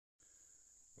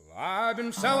I've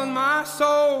been selling my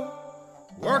soul,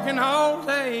 working all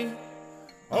day,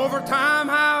 overtime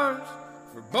hours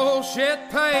for bullshit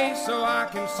pay, so I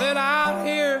can sit out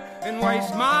here and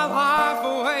waste my life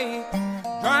away,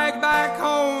 drag back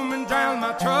home and drown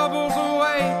my troubles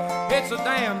away. It's a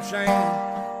damn shame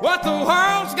what the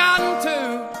world's gotten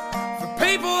to for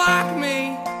people like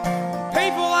me,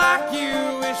 people like you.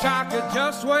 Wish I could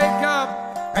just wake up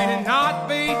and it not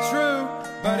be true,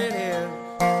 but it is.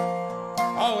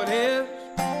 Oh, it is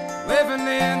living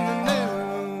in the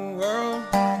new world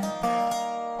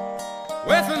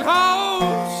with an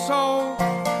whole soul.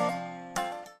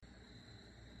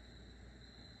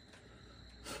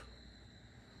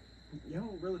 You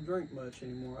don't really drink much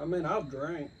anymore. I mean, I'll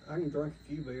drink. I can drink a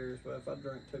few beers, but if I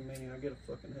drink too many, I get a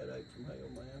fucking headache from hell,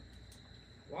 man.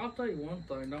 Well, I'll tell you one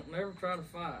thing. Don't never try to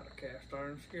fight a cast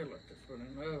iron skillet that's been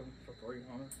in the oven for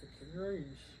 350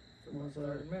 degrees for about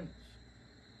 30 minutes.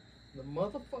 The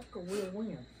motherfucker will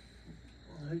win.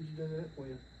 Well, who'd you do that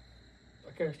with?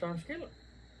 A cast iron skillet.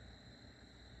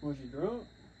 Was you drunk?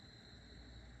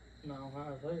 No,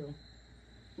 high as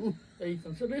hell.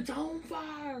 Ethan said, "It's on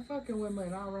fire!" Fucking with me.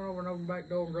 And I ran over and opened the back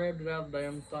door and grabbed it out of the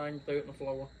damn thing, threw it on the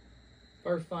floor.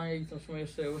 First thing Ethan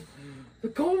Smith said was, "The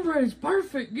cornbread's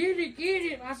perfect. Get it, get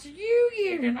it." I said, "You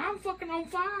get it. I'm fucking on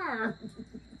fire."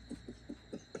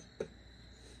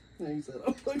 And he said,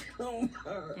 "I'm fucking on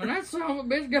fire." And that son of a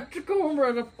bitch got the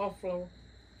cornbread up off the floor.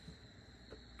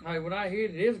 Hey, when I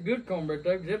hit it, it's good cornbread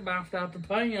though, 'cause it bounced out the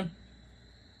pan.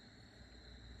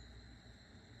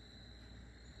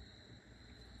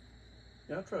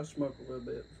 Yeah, I try to smoke a little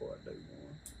bit before I do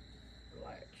one.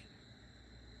 Relax.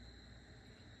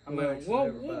 I mean,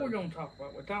 what we gonna talk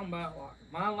about? We're talking about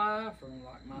like my life or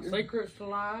like my secrets to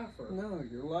life, or no,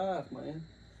 your life, man.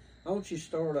 Why don't you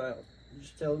start out?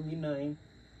 Just tell them your name.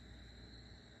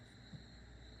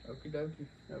 Okie dokie.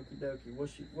 Okie dokie.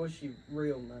 What's your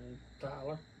real name?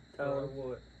 Tyler. Tyler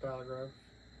what? Tyler Gross.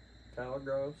 Tyler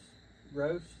Gross.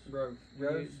 Gross? Gross.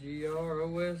 Gross.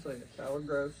 Gross. Tyler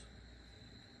Gross.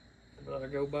 But I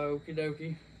go by Okie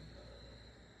dokie.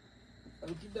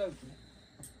 Okie dokie.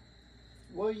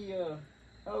 What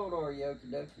how old are you, Okie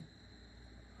dokie?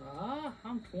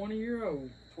 I'm 20-year-old.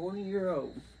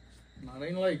 20-year-old. Not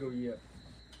even legal yet.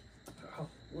 Oh,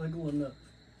 legal enough.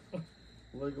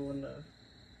 Legal enough.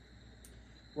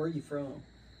 Where you from?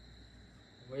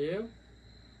 Well,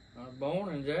 I was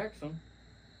born in Jackson,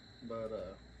 but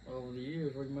over the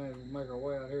years we managed to make our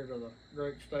way out here to the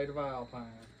great state of Alpine.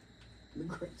 The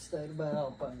great state of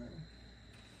Alpine.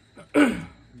 Been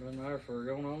there for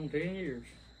going on 10 years.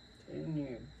 10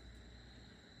 years.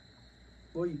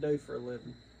 What do you do for a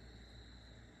living?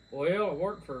 Well, I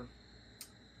work for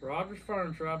Rogers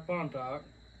Furniture out of Pontoc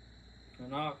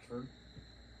in Oxford.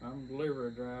 I'm a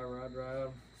delivery driver. I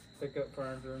drive, pick up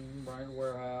furniture and bring it to the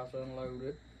warehouse, unload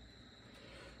it.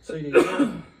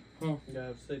 CDL? Huh? You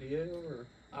have CDL or?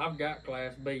 I've got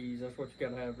Class B's. That's what you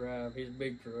gotta have drive. He's a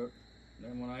big truck.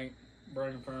 And when I ain't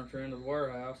bringing furniture into the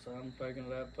warehouse, I'm taking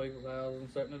it out to people's houses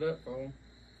and setting it up for them.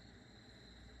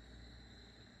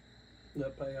 Does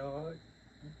that pay all right?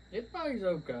 It pays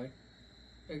okay.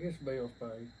 It gets bills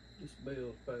paid. Just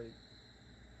bills paid.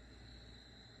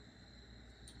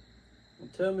 Well,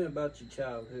 tell me about your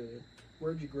childhood.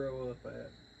 Where'd you grow up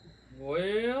at?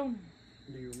 Well,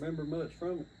 Do you remember much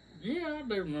from it? yeah, I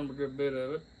do remember a good bit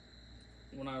of it.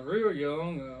 When I was real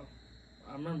young,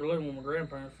 I remember living with my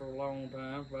grandparents for a long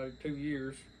time, about 2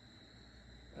 years.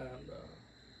 And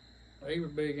he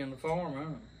was big into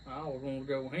farming. I always wanted to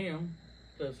go with him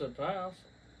to the house.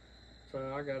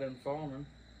 So I got into farming.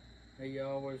 He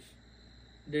always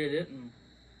did it, and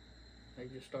he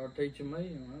just started teaching me.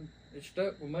 And it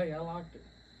stuck with me. I liked it.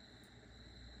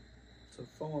 So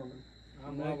farming.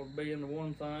 I'm liable to be into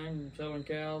one thing, selling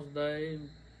cows a day.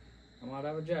 I might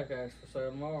have a jackass for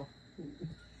sale tomorrow.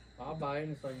 I'll buy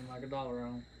anything and make $1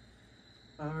 on it.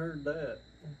 I heard that.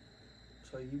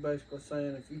 So you basically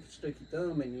saying if you could stick your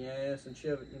thumb in your ass and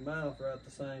shove it in your mouth right at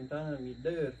the same time, you'd do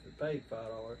it if it paid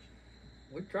 $5.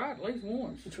 We tried at least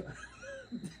once.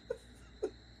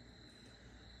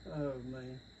 Oh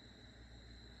man.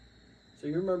 So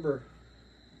you remember,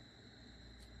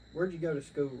 where'd you go to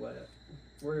school at?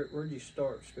 Where'd you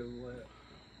start school at?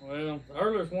 Well, the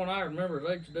earliest one I remember is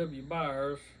H.W.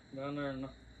 Byers down there in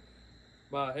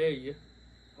Byhalia.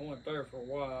 I went there for a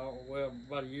while, well,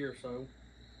 about a year or so.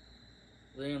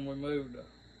 Then we moved to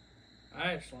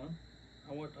Ashland.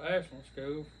 I went to Ashland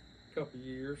School for a couple of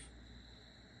years.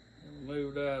 And we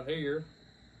moved out here.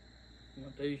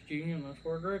 Went to East Union, that's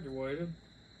where I graduated.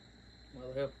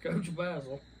 With the help of Coach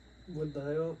Basil. With the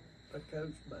help of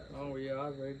Coach Basil. Oh yeah, I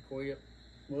was ready to quit.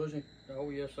 Was he? Oh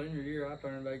yeah, senior year I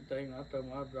turned 18. I told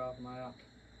him I'd drop him out.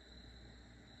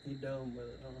 You done with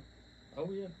it, huh?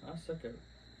 Oh yeah, I was sick of it.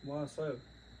 Why so?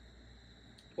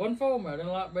 Wasn't for me. I didn't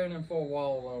like being in four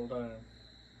walls all the time.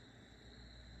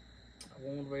 I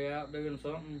wanted to be out doing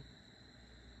something.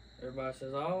 Everybody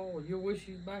says, "Oh, you wish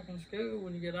you was back in school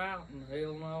when you get out," and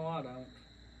hell no, I don't.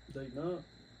 Do you not?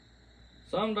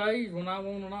 Some days when I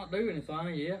want to not do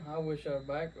anything, yeah, I wish I was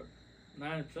back, but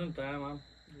 90% of the time I'm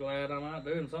glad I'm out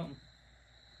doing something.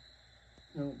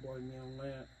 I don't blame you on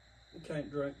that. You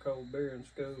can't drink cold beer in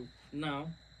school. No,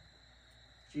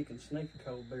 But you can sneak a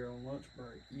cold beer on lunch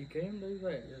break. you can do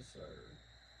that. Yes, sir.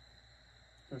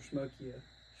 Or smoke you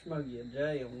a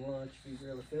J on lunch if you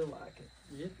really feel like it.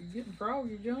 If you're getting frog,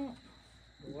 you jump.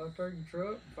 Go out there in your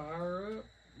truck, fire her up,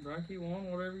 drink you one,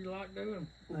 whatever you like doing.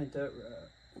 Ain't that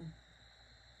right?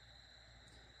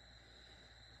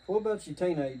 What about your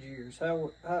teenage years? How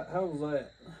was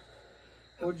that?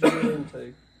 What'd you get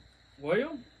into?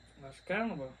 Well,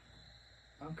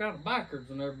 I'm kind of backwards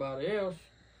than everybody else.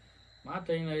 My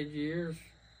teenage years,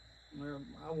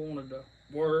 I wanted to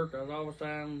work. I was always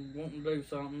time wanting to do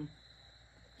something.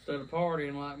 Instead of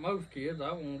partying like most kids,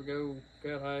 I wanted to go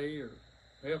cut hay or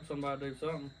help somebody do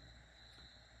something.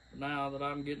 But now that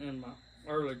I'm getting in my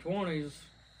early 20s,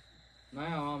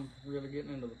 now I'm really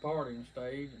getting into the partying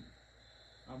stage, and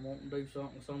I'm wanting to do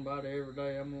something with somebody every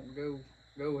day. I'm wanting to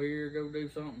go here, go do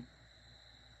something.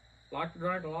 Like to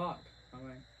drink a lot. I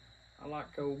mean, I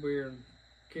like cold beer and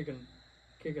kicking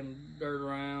dirt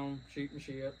around, shooting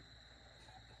shit.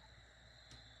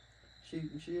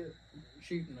 Shooting shit.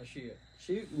 Shooting the shit.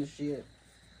 Shooting shit.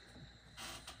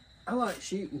 I like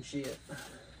shooting shit.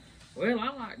 Well, I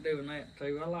like doing that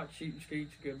too. I like shooting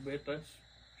skeets a good bit. That's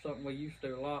something we used to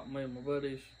do a lot. Me and my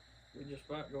buddies, we just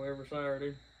about go every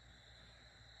Saturday.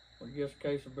 We get us a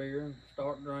case of beer and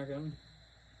start drinking,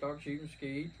 start shooting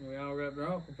skeets, and we all got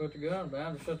drunk and put the guns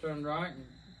down and sit there and drink and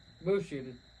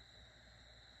bullshitted.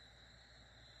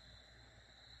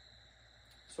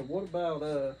 So what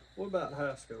about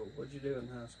high school? What'd you do in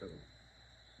high school?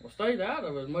 Well, stayed out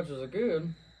of it as much as I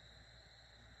could.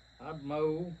 I'd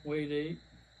mow, weed eat,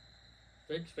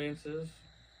 fix fences.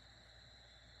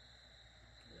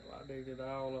 Yeah, I did it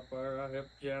all up there. I helped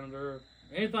the janitor.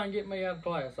 Anything get me out of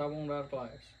class, I wanted out of class.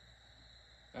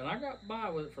 And I got by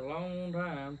with it for a long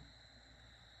time.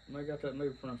 And they got that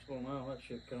new principal now, that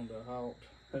shit come to a halt.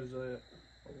 Who's that?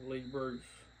 Old Lee Bruce.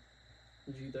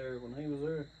 Was you there when he was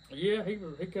there? Yeah,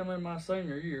 he come in my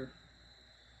senior year.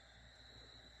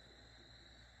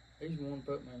 He's the one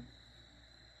who put me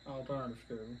in alternative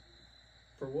school.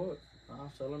 For what? I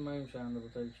was selling moonshine to the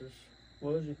teachers.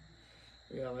 Was you?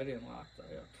 Yeah, they didn't like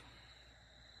that.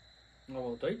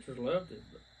 Well, the teachers loved it,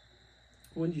 but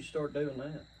When did you start doing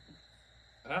that?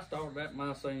 I started that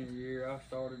my senior year. I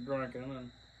started drinking, and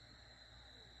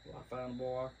I found a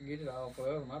boy I could get it off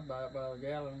of, and I'd buy it by the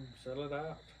gallon and sell it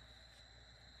out.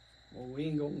 Well, we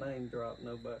ain't gonna name drop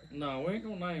nobody. No, we ain't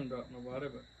gonna name drop nobody,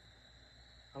 but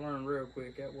I learned real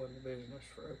quick that wasn't a business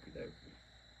for okie dokie.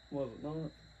 Was it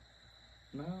not?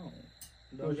 No.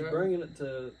 Was you bringing it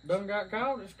to... Done got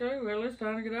caught at school. Well, it's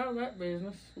time to get out of that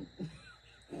business.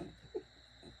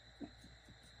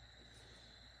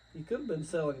 You could have been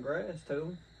selling grass to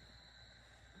them.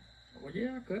 Well,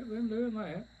 yeah, I could have been doing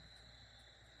that.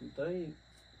 But they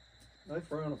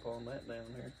frown upon that down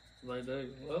here. They do.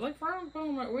 Well, they frowned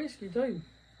upon that whiskey, too.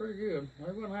 Pretty good.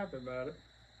 They wasn't happy about it.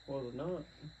 Was it not?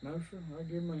 No, sir. They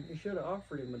give me... You should have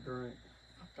offered him a drink.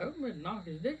 I told him to knock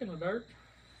his dick in the dirt.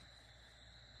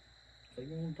 He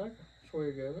wanted to take a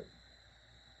swig of it.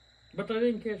 But they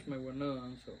didn't catch me with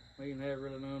none, so he didn't have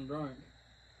really none drink.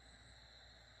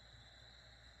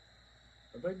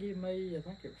 But they give me, I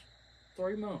think it was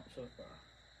 3 months so far.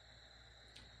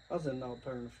 I was in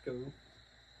alternative school.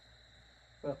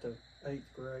 About the 8th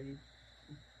grade.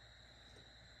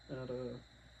 I'd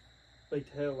beat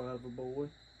the hell out of a boy.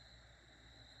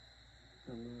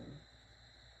 And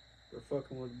we're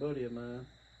fucking with a buddy of mine.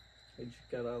 He just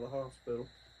got out of the hospital.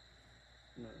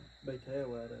 And beat the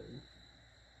hell out of him.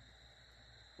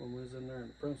 When we was in there in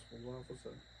the principal's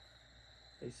office,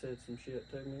 he said some shit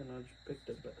to me, and I just picked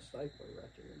up that stapler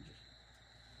right there and just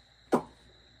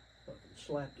fucking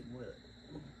slapped him with it.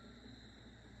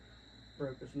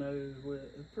 Broke his nose with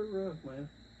it. It's pretty rough, man.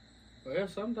 Well,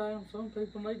 sometimes some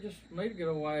people need to get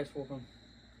a ass whooping.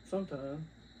 Sometimes.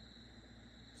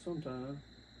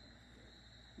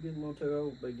 Getting a little too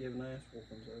old to be giving ass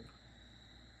whoopings though.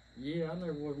 Yeah, I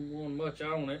never wasn't one much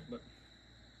on it, but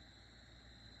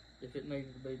if it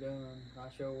needed to be done, I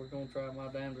sure was gonna try my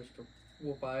damnedest to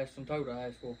whoop ass and tote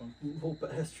ass whooping. Whoop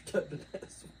ass or tote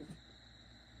ass whooping.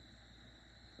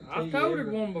 I've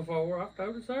toted one before. I've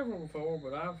toted several before,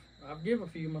 but I've give a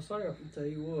few myself. I tell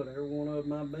you what, every one of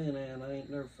them I've been in, I ain't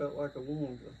never felt like I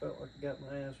won, 'cause I felt like I got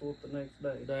my ass whooped the next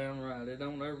day. Damn right. It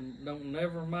don't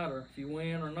never matter if you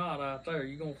win or not out there.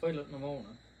 You gonna feel it in the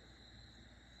morning.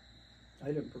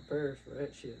 They didn't prepare us for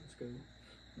that shit in school.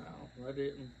 No, they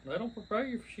didn't. They don't prepare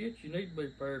you for shit you need to be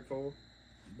prepared for.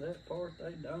 That part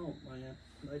they don't, man.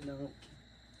 They don't.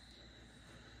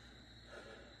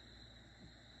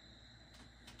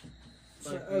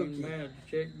 So, Think you can manage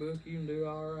a checkbook, you can do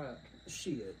all right.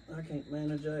 Shit, I can't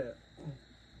manage that.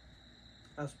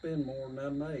 I spend more than I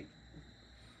make.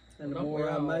 And the Don't we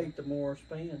more I all? make, the more I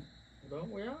spend.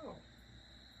 Don't we all?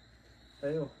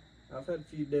 Hell, I've had a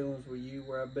few dealings with you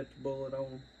where I bit the bullet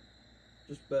on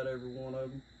just about every one of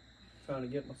them, trying to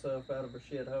get myself out of a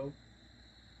shithole.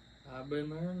 I've been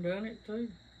there and done it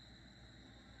too.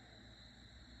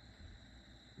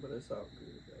 But it's all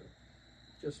good, though.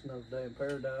 Just another day in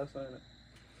paradise, ain't it?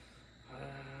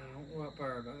 I don't know about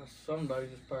paradise. Some days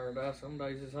it's paradise, some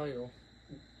days it's hell.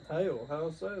 Hell,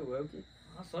 how so, Okie?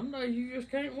 Some days you just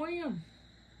can't win.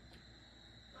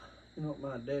 You know what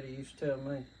my daddy used to tell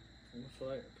me? What's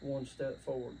that? One step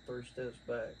forward, 3 steps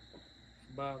back.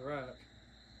 It's about right.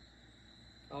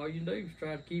 All you do is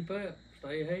try to keep up,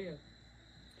 stay ahead.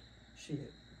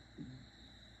 Shit.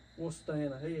 What's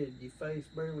staying ahead? Your face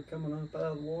barely coming up out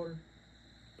of the water?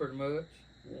 Pretty much.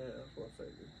 Yeah, that's what I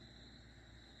figured.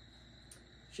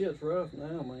 Shit's rough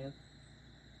now, man.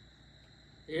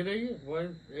 It is.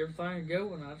 Well, everything's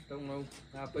going. I just don't know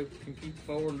how people can keep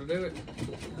forward to do it. I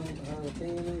don't know how they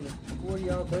can either. What are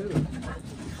y'all doing?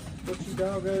 What you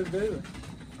doggos doing?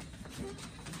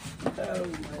 Oh,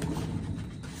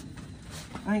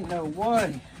 man. Ain't no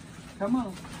way. Come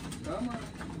on. Come on.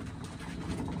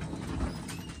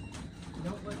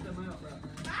 Don't let them out right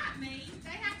now. Not me. They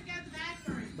have to go to the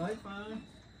bathroom. They fine.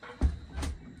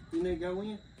 You need to go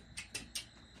in?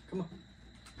 Come on.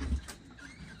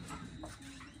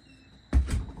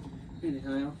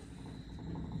 Anyhow,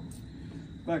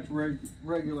 back to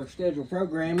regular schedule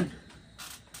programming.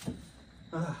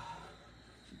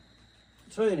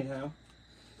 So anyhow,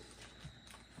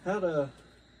 how's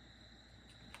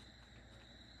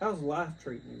life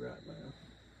treating you right now?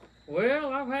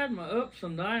 Well, I've had my ups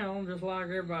and downs just like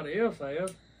everybody else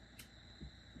has.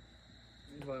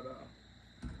 But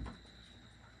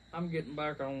I'm getting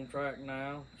back on track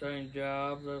now. Changed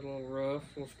jobs, that's a little rough,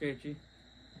 a little sketchy.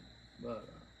 But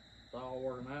it's all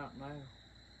working out now.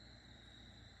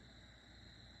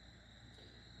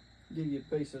 Give you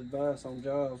a piece of advice on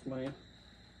jobs, man.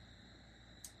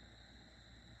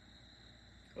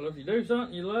 Well, if you do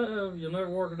something you love, you'll never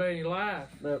work a day in your life.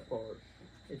 That part.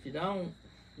 If you don't,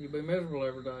 you'll be miserable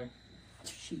every day.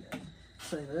 Shit.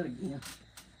 Say that again.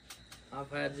 I've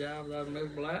had jobs I was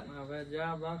miserable at, and I've had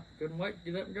jobs I couldn't wait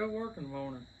to get up and go work in the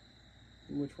morning.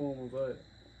 Which one was that?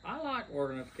 I liked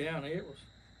working at the county. It was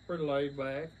pretty laid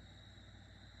back.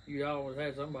 You always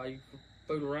had somebody you could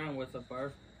fool around with up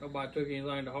there. Nobody took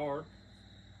anything to heart.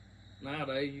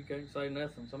 Nowadays, you can't say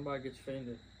nothing. Somebody gets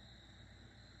offended.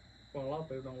 Well, a lot of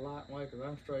people don't like me because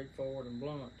I'm straightforward and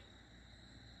blunt.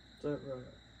 Is that right?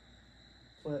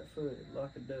 Flat-footed,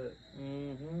 like a duck.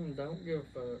 Mm-hmm. Don't give a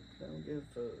fuck. Don't give a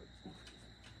fuck.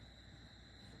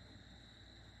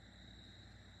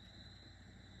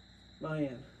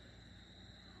 Man,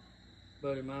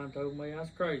 Buddy of mine told me I was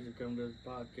crazy to come to this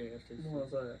podcast. He what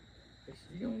was that?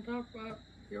 said, you gonna talk about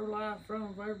your life in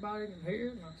front of everybody can hear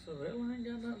it? And I said, hell, I ain't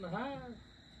got nothing to hide.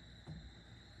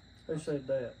 Who said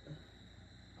that?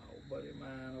 Oh, buddy of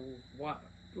mine, old white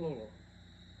little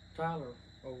Tyler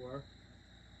over there.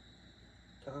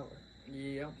 Tyler.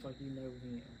 Yeah, I don't think you know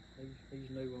him. He's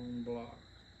new on the block.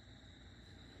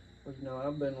 Well, you know,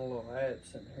 I've been a little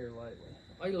absent here lately.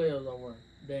 He lives over in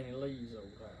Danny Lee's old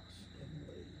house.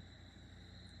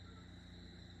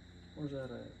 Where's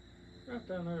that at? Right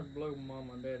down there below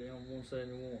Mama and Daddy on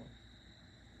 171.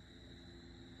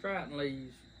 Triton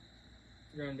Lee's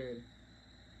granddaddy.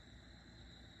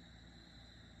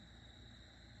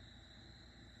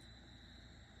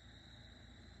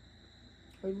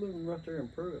 Who's living right there in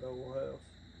Pruitt, old house?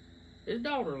 His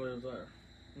daughter lives there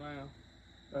now.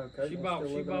 Okay. She they bought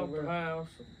still living over the there? house.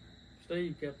 And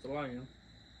Steve kept the land.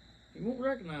 You won't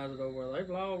recognize it over there. They've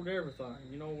logged everything.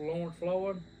 You know Lawrence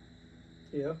Floyd?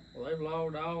 Yeah. Well, they've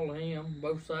logged all of him,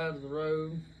 both sides of the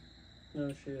road.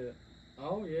 No shit.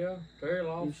 Oh yeah, Terry You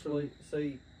Lofton.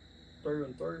 see through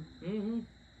and through. Mm-hmm.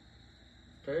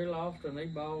 Terry Lofton, he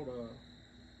bought a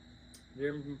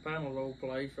Jim Panel old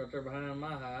place right there behind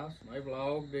my house. And they've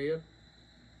logged it.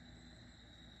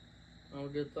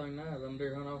 Only good thing now is them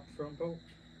deer hunt off the front porch.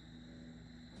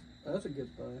 That's a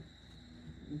good thing.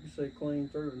 You can see clean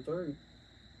through and through.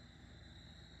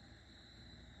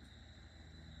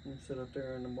 You sit up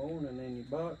there in the morning in your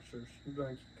boxers,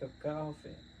 drink your cup of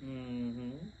coffee.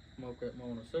 Mm-hmm. Smoke that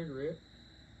morning cigarette.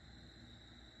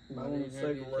 Morning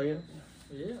cigarette.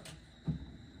 Yeah.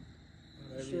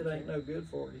 Shit ain't no good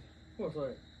for you. What's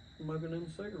that? Smoking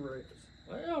them cigarettes.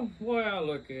 Well, the way I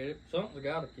look at it, something's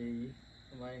got to kill you.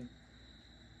 I mean,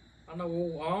 I know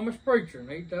old Amish preacher,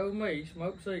 and he told me he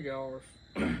smoked cigars.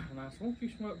 And I said, won't you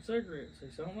smoke cigarettes? He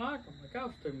said, I don't like them. They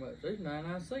cost too much. These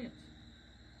 99 cents.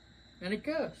 And he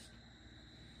cussed.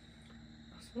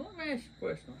 I said, well, let me ask you a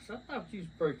question. I said, I thought you was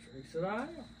a preacher. He said, I am. I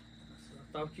said,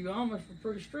 I thought you Amish were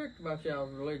pretty strict about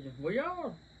y'all's religion. We are.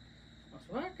 I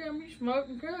said, how come you smoke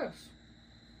and cuss?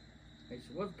 He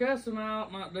said, well, cussing, I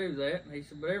ought not do that. He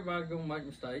said, but everybody's going to make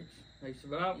mistakes. He said,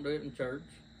 but I don't do it in church.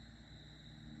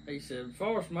 He said, as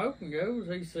far as smoking goes,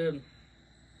 he said,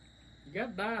 you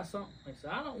got to die of something. He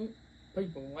said, I don't want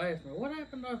people to ask me, what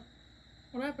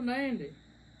happened to Andy?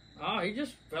 Oh, he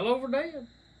just fell over dead.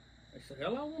 He said,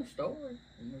 hell, I want a story.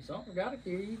 I mean, something got to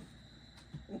kill you.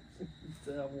 He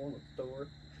said, I want a story.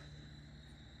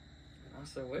 And I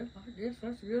said, well, I guess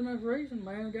that's a good enough reason.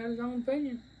 Man got his own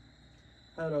opinion.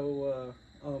 Had old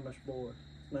Amish boy.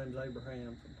 His name's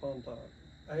Abraham from Pontoc.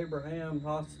 Abraham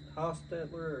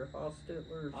Hostetler or something.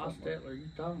 Hostetler, you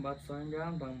talking about the same guy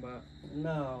I'm talking about?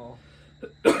 No.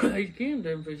 He's kin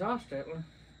to him if he's Hostetler.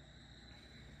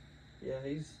 Yeah,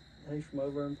 he's from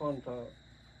over in Pontoc.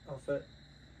 Off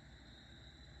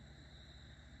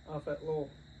that little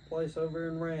place over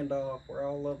in Randolph where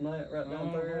all of them at, right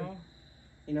down there.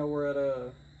 You know where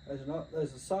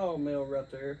there's a sawmill right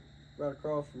there, right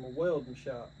across from a welding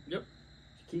shop. Yep.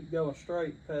 Keep going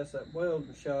straight past that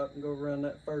welding shop and go around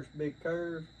that first big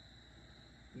curve.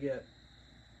 You got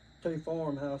 2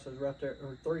 farmhouses right there,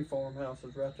 or 3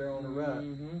 farmhouses right there on the right.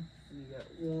 Mm-hmm. You got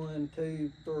 1,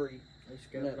 2, 3. They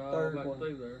scattered all back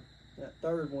through there. That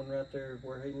third one right there is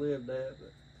where he lived at.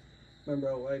 But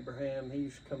remember old Abraham, he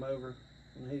used to come over,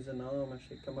 when he's in the Amish,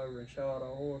 he'd come over and shot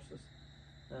our horses.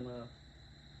 And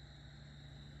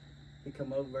he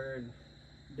come over there and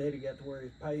Daddy got to where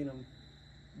he's paying them,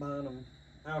 buying them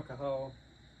alcohol,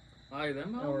 Hey,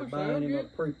 them or Amish, buying him a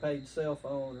good. prepaid cell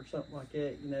phone or something like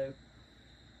that, you know.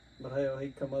 But hell,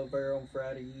 he'd come over there on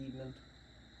Friday evening.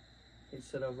 He'd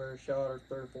sit over there and shot our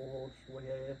 3 or 4 horses we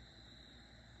had.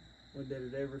 We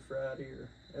did it every Friday or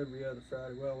every other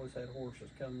Friday. We always had horses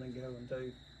coming and going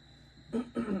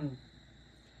too.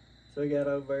 So he got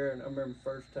over there, and I remember the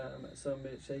first time that some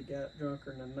bitch, he got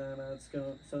drunker than a 9-eyed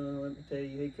skunk. Son, let me tell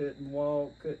you, he couldn't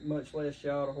walk, couldn't much less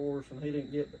shot a horse, and he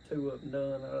didn't get but 2 of them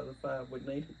done out of the 5 we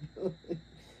needed done.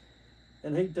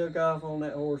 And he took off on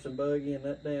that horse and buggy, and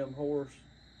that damn horse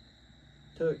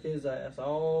took his ass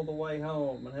all the way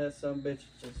home, and had some bitch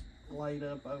just laid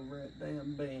up over that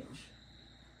damn bench.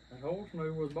 That horse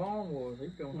knew where the barn was.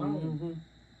 He'd gone home. Mm-hmm.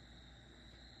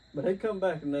 But he come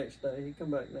back the next day. He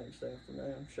come back next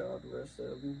afternoon, shot the rest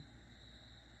of them.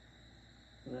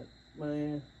 And that,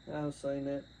 man, I was saying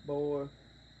that boy,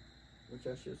 which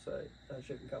I should say, I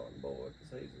shouldn't call him boy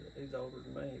because he's older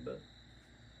than me, but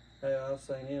hey, I was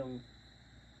saying him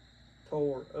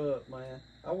tore up, man.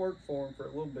 I worked for him for a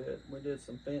little bit. We did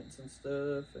some fencing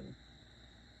stuff and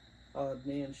odd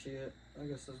and end shit. I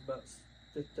guess it was about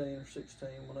 15 or 16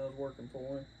 when I was working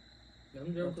for him.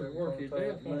 Them jokers work you to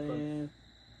death, man.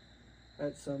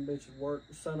 That son bitch would work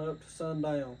sun up to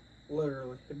sundown,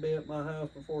 literally. He'd be at my house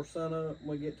before sun up, and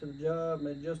we get to the job, and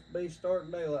it'd just be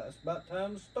starting daylight. It's about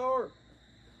time to start.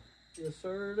 Yes,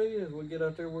 sir, it is. We get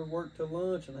out there, we work till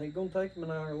lunch, and he's gonna take him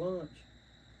an hour lunch.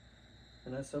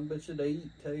 And that son bitch would eat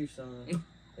too, son.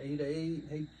 He'd eat,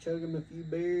 he'd chug him a few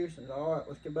beers, and all right,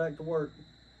 let's get back to work.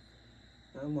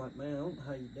 And I'm like, man, I don't know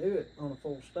how you do it on a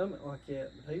full stomach like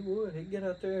that, but he would. He'd get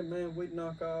out there, and man, we'd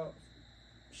knock off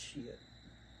shit.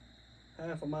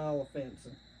 Half a mile of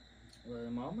fencing Well,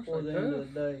 Mama before the end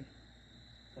of the day.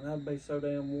 And I'd be so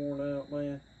damn worn out,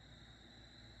 man.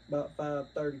 About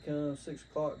 5:30 comes, 6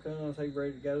 o'clock comes, he's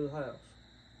ready to go to the house.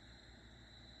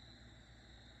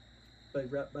 Be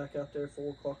right back out there 4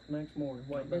 o'clock the next morning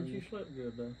I waiting bet on you slept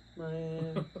good, though.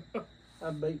 Man,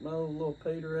 I beat my old little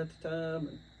Peter at the time,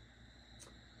 and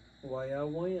away I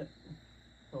went.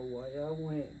 Away I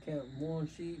went. Counting 1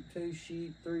 sheep, 2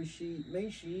 sheep, 3 sheep, me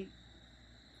sheep.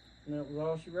 And that was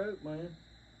all she wrote, man.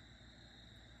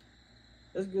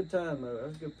 It's a good time, though.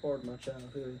 That's a good part of my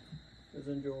childhood. It was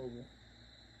enjoyable.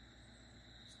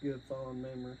 It's a good, fond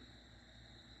memory.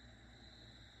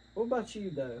 What about you,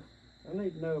 though? I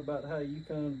need to know about how you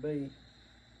come to be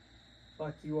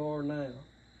like you are now.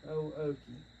 Oh,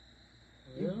 Okie.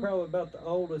 You're probably about the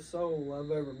oldest soul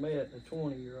I've ever met, a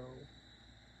 20-year-old.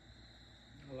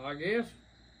 Well, I guess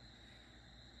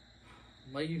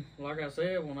me, like I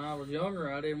said, when I was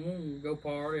younger, I didn't want to go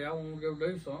party. I wanted to go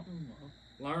do something.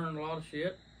 Learned a lot of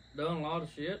shit. Done a lot of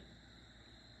shit.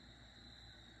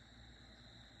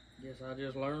 Guess I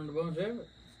just learned a bunch of it.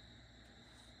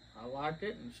 I liked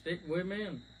it and stick with me.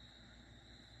 And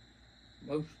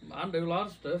I do a lot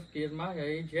of stuff kids my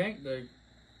age can't do.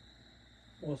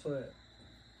 What's that?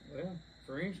 Well,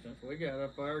 for instance, we got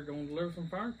up there going to deliver some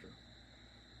furniture.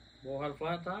 Boy had a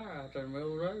flat tire out there in the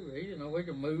middle of the road. He didn't know we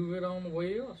could move it on the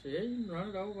wheel. I said, yeah, you can run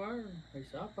it over there. And he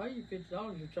said, I'll pay you $50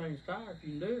 to change the tire if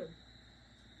you can do it.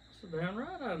 I said, damn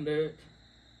right I can do it.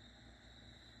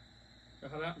 I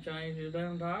got out and changed his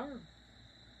damn tire.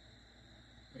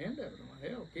 The end of it, I'm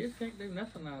like, hell, kids can't do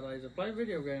nothing nowadays. They play a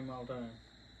video game all the time.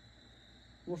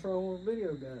 What's wrong with a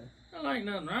video game? There ain't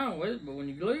nothing wrong with it, but when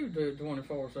you're glued to it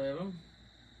 24/7,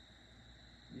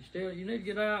 you need to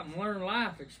get out and learn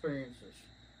life experiences.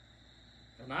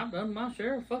 And I've done my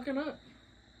share of fucking up.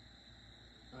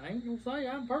 I ain't gonna say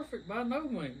I'm perfect by no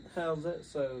means. How's that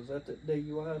so? Is that the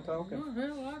DUI talking? Well,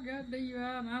 hell, I got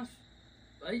DUI and I was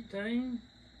 18.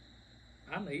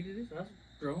 I needed it. I was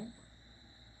drunk.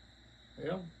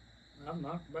 Hell, I've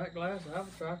knocked the back glass out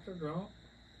of a tractor drunk.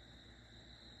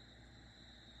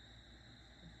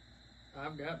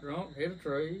 I've got drunk, hit a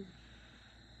tree.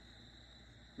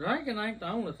 Drinking ain't the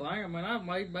only thing. I mean, I've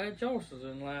made bad choices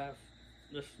in life.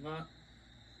 Just not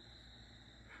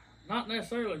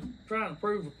necessarily trying to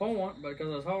prove a point, but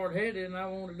because I was hard-headed and I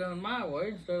wanted it done my way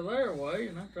instead of their way,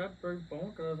 and I tried to prove a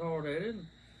point because I was hard-headed, and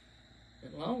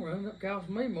in the long run, it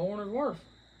costing me more than it's worth.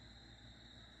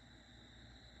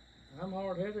 I'm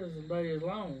hard-headed as the day is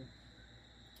long.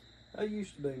 I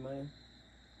used to be, man.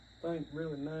 I think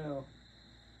really now,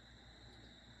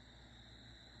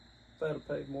 if I'd have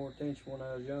paid more attention when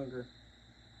I was younger,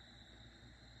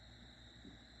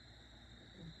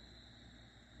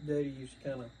 Daddy used to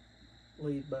kind of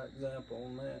lead by example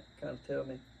on that, kind of tell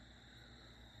me,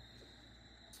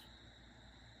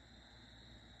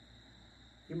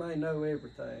 you may know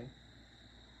everything,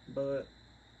 but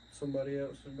somebody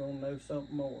else is going to know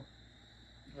something more.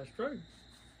 That's true.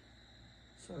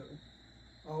 So,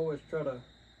 I always try to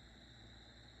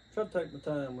take my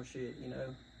time with shit, you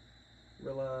know.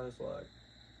 Realize, like,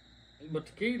 but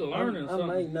the key to learning I something,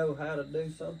 may know how to do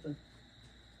something,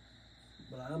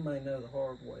 but I may know the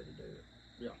hard way to do it.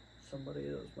 Yeah. Somebody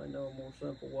else may know a more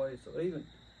simple way. So even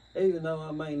though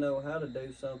I may know how to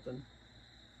do something,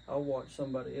 I'll watch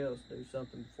somebody else do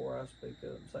something before I speak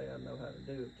up and say I know how to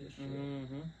do it. This shit.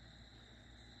 Mm-hmm.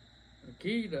 The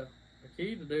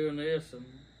key to doing this and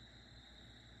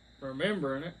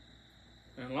remembering it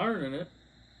and learning it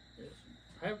is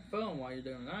having fun while you're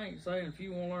doing it. I ain't saying if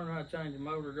you want to learn how to change a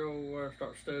motor, go over and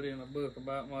start studying a book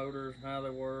about motors and how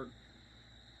they work.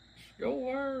 Just go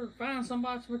over, find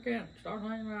somebody that's a mechanic, start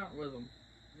hanging out with them.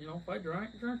 You know, if they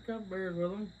drink a couple beers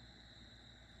with them.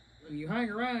 When you hang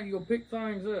around, you'll pick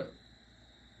things up.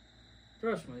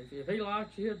 Trust me, if he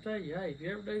likes you, he'll tell you, hey, if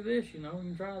you ever do this, you know, you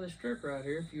can try this trick right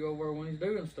here if you over when he's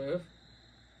doing stuff.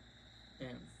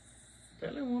 And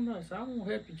tell him one day, so I want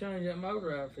to help you change that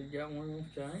motor out if you got one you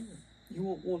want to change. You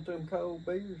want one of them cold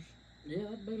beers? Yeah,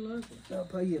 that'd be lovely. I'll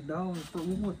pay you $1 for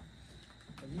one.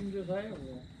 And you can just have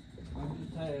one. I'll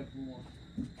just have one.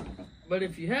 But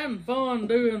if you're having fun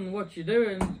doing what you're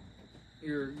doing,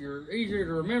 you're easier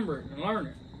to remember it and learn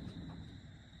it.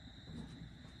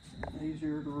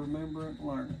 Easier to remember it and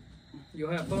learn it.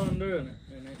 You'll have fun doing it,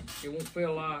 and it won't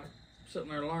feel like sitting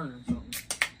there learning something.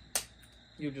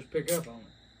 You'll just pick up on it.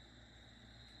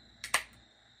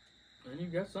 And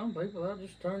you've got some people that'll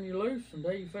just turn you loose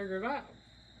until you figure it out.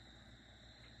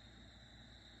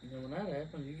 And then when that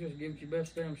happens, you just give it your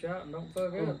best damn shot and don't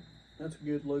fuck up. That's a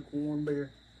good lukewarm beer.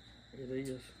 It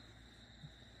is.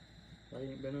 They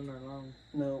ain't been in there long.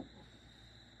 No.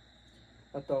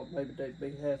 I thought maybe they'd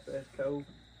be half as cold.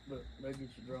 But they get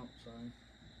you drunk, son.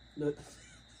 But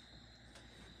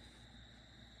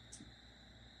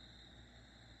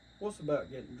what's about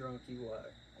getting drunk you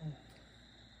like?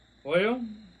 Well,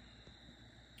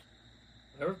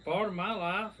 there was part of my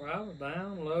life where I was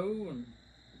down low and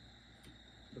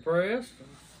depressed, and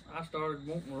I started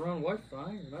wanting to run away from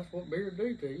things, and that's what beer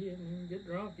do to you. And you get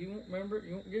drunk, you won't remember it,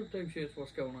 you won't give two shits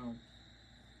what's going on.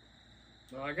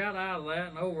 So I got out of that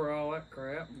and over all that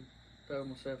crap and told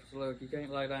myself, look, you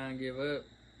can't lay down and give up.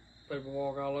 People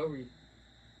walk all over you.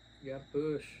 You gotta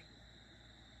push.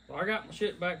 So I got my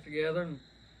shit back together and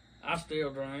I still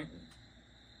drink.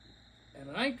 And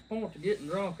it ain't the point to getting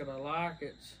drunk that I like.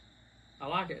 I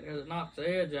like it because it knocks the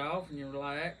edge off and you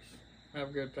relax, have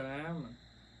a good time.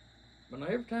 But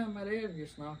every time that edge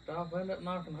gets knocked off, I end up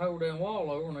knocking the whole damn wall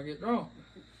over when I get drunk.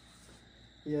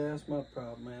 Yeah, that's my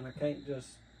problem, man. I can't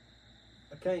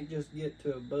just get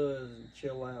to a buzz and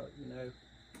chill out, you know.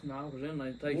 No, because then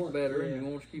they taste One- better yeah. and you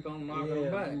want to keep on knocking Yeah,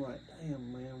 them back. I'm like,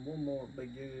 damn, man, one more would be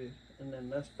good. And then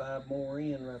that's 5 more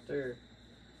in right there.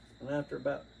 And after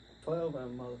about 12 of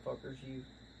them motherfuckers, you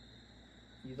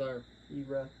there.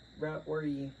 right where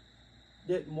you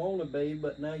didn't want to be,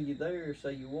 but now you're there, so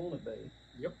you want to be.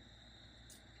 Yep.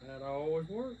 That always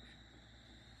works.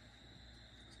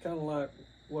 It's kind of like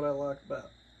what I like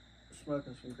about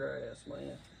smoking some grass,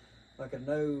 man. Like I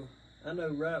know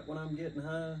right when I'm getting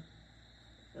high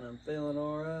and I'm feeling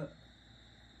all right,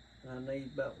 and I need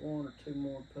about 1 or 2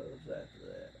 more puffs after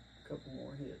that, a couple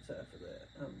more hits after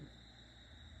that.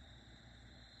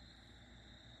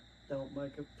 Don't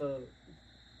make a fuck.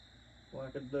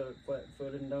 Like a duck,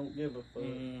 flat-footed, and don't give a fuck.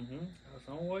 Mm-hmm. That's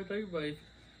the only way to be.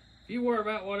 If you worry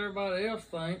about what everybody else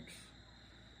thinks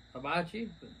about you,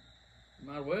 you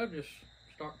might as well just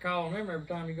start calling them every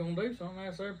time you're going to do something,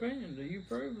 ask their opinion. Do you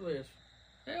approve of this?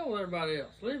 Hell with everybody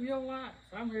else. Live your life.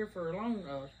 I'm here for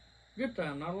a good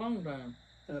time, not a long time.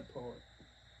 That part.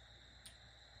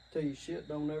 Tell you, shit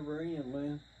don't ever end,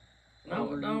 man.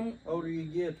 No, it don't. Older you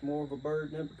get, the more of a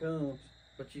burden it becomes.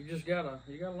 But you gotta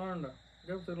learn to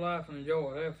go through life and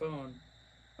enjoy it, have fun.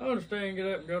 I understand, get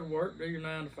up and go to work, do your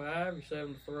 9 to 5, your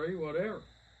 7 to 3, whatever.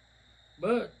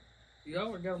 But you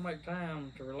always gotta make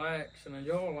time to relax and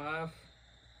enjoy life.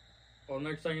 Or the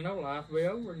next thing you know, life will be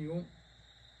over and you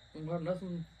won't have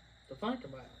nothing to think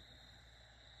about.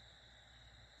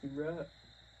 You're right.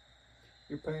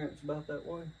 Your parents about that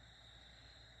way?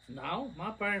 No,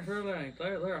 my parents really ain't.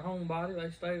 They're a homebody.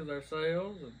 They stay to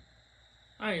themselves. And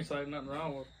I ain't saying nothing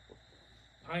wrong with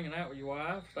hanging out with your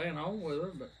wife, staying home with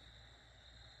her, but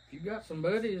if you got some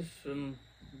buddies, and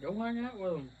go hang out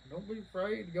with them. Don't be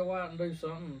afraid to go out and do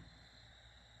something.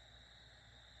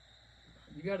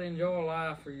 You got to enjoy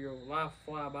life, or your life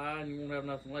will fly by and you won't have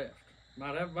nothing left. You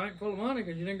might have a bank full of money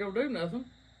because you didn't go do nothing.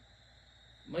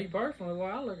 Me personally, the way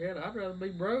I look at it, I'd rather be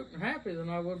broke and happy than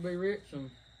I would be rich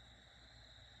and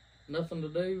nothing to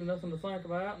do, nothing to think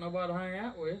about, nobody to hang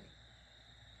out with.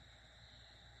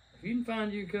 If you can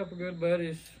find you a couple good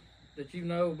buddies that you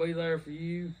know will be there for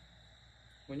you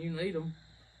when you need them,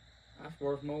 that's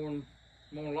worth more than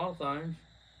a lot of things.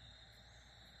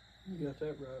 You got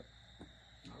that right.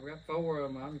 I've got 4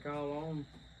 of them I can call on,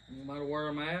 no matter where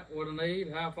I'm at, what I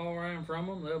need, how far I am from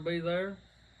them, they'll be there.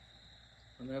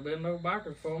 And there'll be no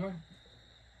backers for me.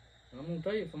 I'm going to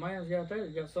tell you, if a man's got that,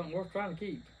 he's got something worth trying to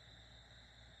keep.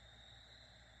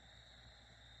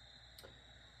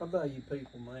 I value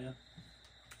people, man.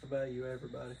 I value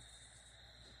everybody.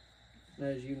 And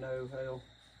as you know, hell,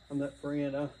 I'm that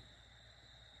friend.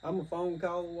 I'm a phone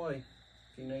call away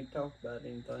if you need to talk about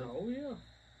anything. Oh, yeah.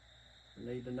 If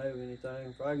you need to know anything.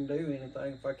 If I can do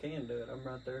anything, if I can do it, I'm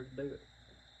right there to do it.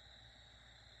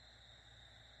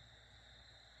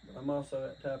 But I'm also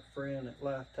that type of friend that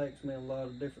life takes me a lot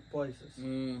of different places.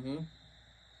 Mm-hmm.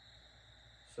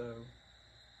 So,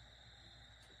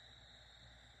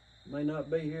 may not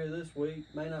be here this week,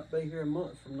 may not be here a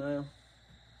month from now.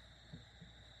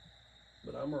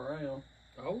 But I'm around.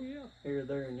 Oh, yeah. Here,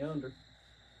 there, and yonder.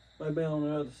 Maybe on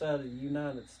the other side of the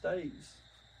United States.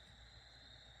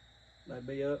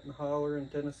 Maybe up in Holler in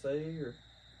Tennessee, or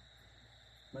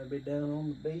maybe down on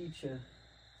the beach in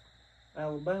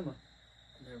Alabama.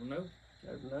 Never know.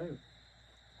 Never know.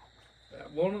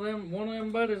 One of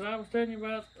them buddies I was telling you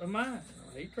about of mine,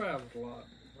 he travels a lot.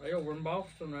 They over in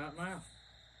Boston right now.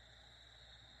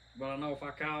 But I know if I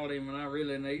called him and I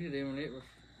really needed him and it was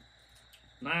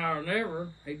now or never,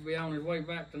 he'd be on his way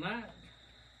back tonight.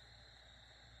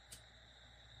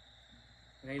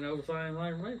 He knows the same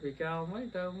thing for me. If he called me,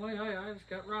 told me, hey, I just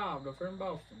got robbed up here in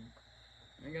Boston.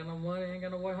 Ain't got no money, ain't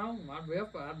got no way home. I'd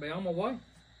be on my way.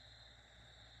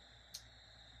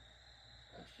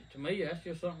 To me, that's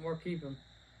just something worth keeping.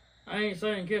 I ain't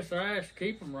saying kiss their ass to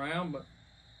keep them around, but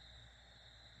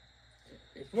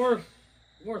it's worth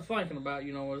thinking about.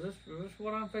 You know, is this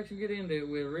what I'm fixing to get into it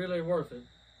with really worth it?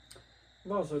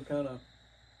 I've also kind of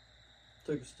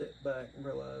took a step back and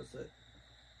realized that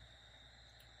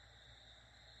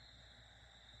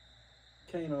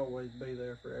can't always be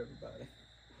there for everybody.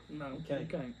 No, you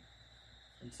can't.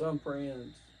 And some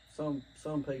friends, some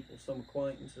people, some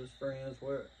acquaintances, friends,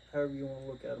 however you want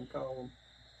to look at them, call them.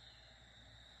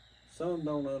 Some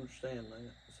don't understand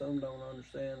that. Some don't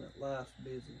understand that life's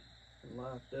busy. And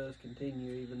life does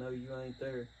continue even though you ain't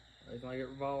there. They think it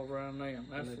revolves around them.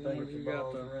 That's and the they one think you it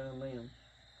got revolves to. around them.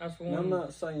 That's the And one. I'm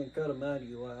not saying cut them out of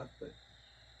your life, but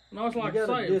No, it's like you I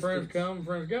gotta say, friends distance. come,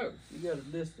 friends go. you got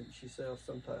to distance yourself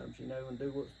sometimes, you know, and do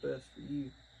what's best for you.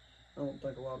 I don't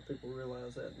think a lot of people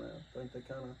realize that now. I think they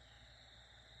kind of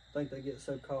think they get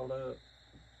so caught up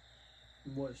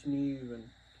in what's new and,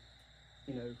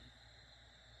 you know.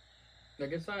 They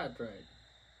get sidetracked.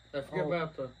 They forget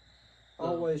about the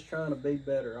always trying to be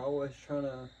better. Always trying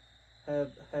to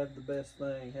have the best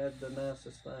thing, have the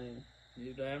nicest thing.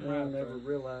 You damn They right. don't ever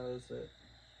realize that,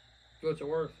 What's it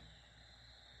worth?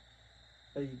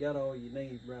 hey, you got all you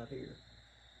need right here.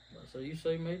 So you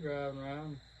see me driving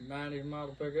around 90s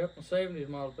model pickup and 70s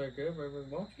model pickup. Everybody,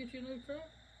 why don't you get you a new truck?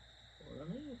 What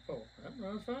I need it for? That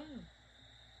runs fine.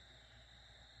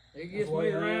 It gets me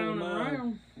around and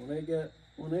around. When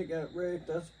it got wrecked,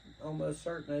 that's almost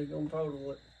certain they're gonna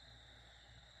total it.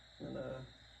 And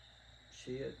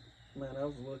shit, man, I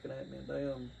was looking at me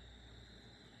down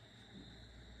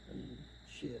and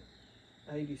shit,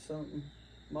 80-something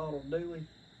model dually.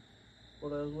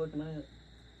 What I was looking at,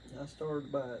 I started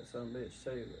to buy it, some bitch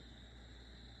too, but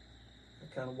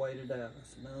I kind of waited out. I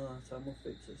said, no, I'm gonna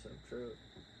fix this old truck.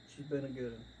 She's been a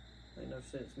good one. Ain't no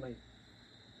sense me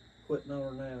quitting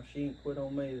on her now. She ain't quit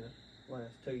on me the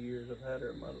last 2 years I've had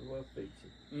her. Might as well fix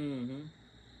it. Mm-hmm.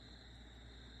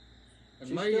 And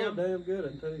She's still a damn good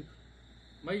one too.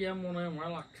 Me, I'm one of them where I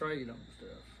like to trade on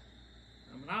stuff.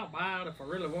 I mean, I'll buy it if I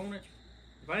really want it.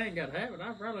 If I ain't got to have it,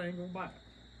 I probably ain't gonna buy it.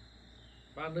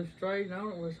 If I do some trading on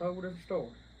it, well, it's a whole different story.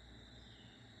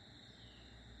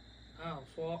 I'll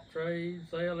swap, trade,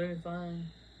 sell anything.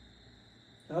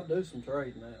 I'll do some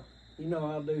trading now. You know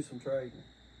I'll do some trading.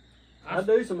 I'll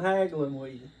do some haggling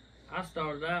with you. I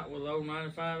started out with old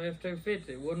 95 F-250.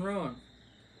 It wouldn't run.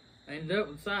 I ended up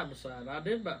with side-by-side. I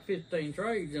did about 15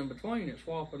 trades in between it,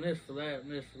 swapping this for that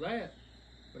and this for that.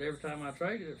 But every time I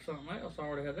traded it for something else, I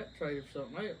already had that traded for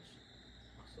something else.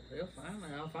 I said, hell, finally,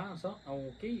 I'll find something I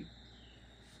want to keep.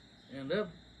 Ended up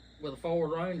with a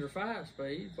Ford Ranger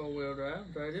 5-speed, 4-wheel drive,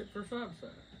 and traded it for side-by-side.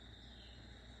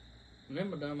 And then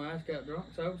my dumb ass got drunk,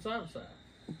 sold side-by-side.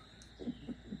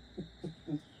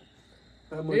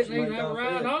 How much Didn't you even make have a off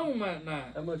ride it? home that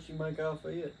night. How much you make off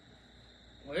of it?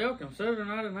 Well, considering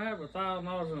I didn't have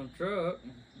 $1,000 in a truck,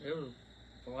 it was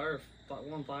hilarious, like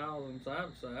 1,000 side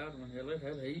by side. I mean, hell, it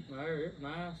had heat and air. It was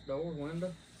nice, doors,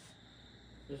 window.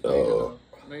 Just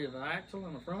needed an axle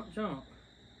and a front jump.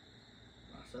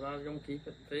 I said I was gonna keep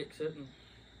it, fix it, and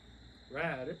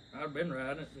ride it. I'd been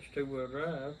riding it, just 2-wheel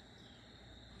drive.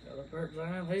 Got up there at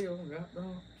Zion Hill, got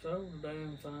drunk, sold the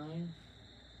damn thing.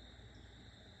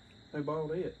 Who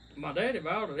bought it? My daddy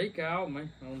bought it. He called me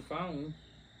on the phone.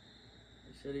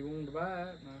 He said he wanted to buy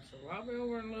it, and I said, well, I'll be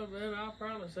over in a little bit. I'll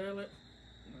probably sell it.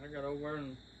 And I got over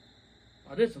and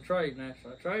I did some trading,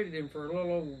 actually. I traded him for a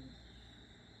little old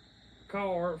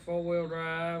car, 4-wheel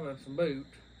drive, and some boot.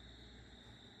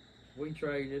 We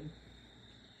traded.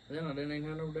 Then I didn't even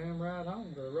have no damn ride home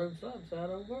because the road side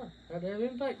over there. Had to have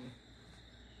him take me.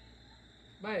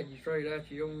 Bad you trade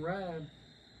out your own ride.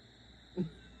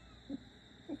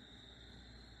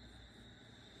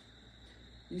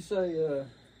 You say,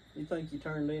 you think you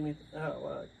turned out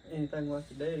like anything like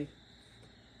your daddy?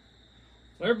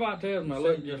 Everybody tells me I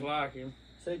look just like him.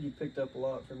 Said you picked up a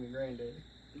lot from your granddaddy.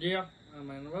 Yeah, I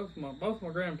mean, both my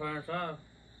grandparents, I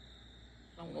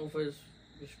don't know if it's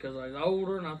just because I was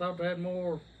older and I thought they had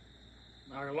more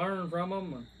I could learn from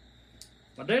them. And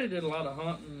my daddy did a lot of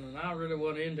hunting, and I really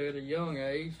wasn't into it at a young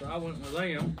age, so I went with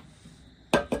them.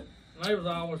 And they was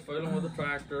always fooling with a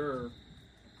tractor or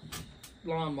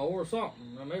lawnmower or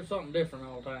something. I mean, it was something different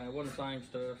all the time. It wasn't the same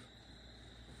stuff.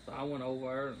 So I went over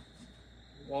there and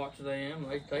watched them.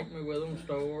 They'd take me with them to the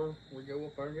store. We'd go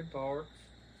up there and get parts.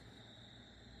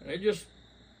 And it just,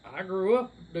 I grew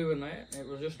up doing that. It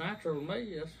was just natural to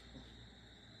me.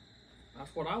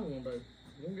 That's what I want to do.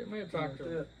 I want to get me a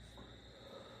tractor.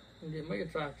 Get me a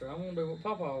tractor. I want to do what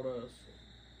Papa does.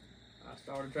 I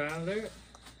started trying to do it.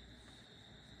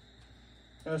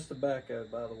 That's tobacco,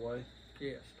 by the way.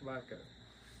 Yes, tobacco.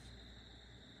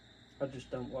 I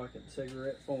just don't like it in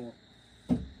cigarette form.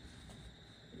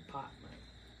 Pipe, man.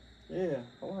 Yeah,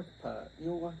 I like a pipe. You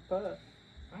don't like a pipe?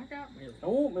 I got me. I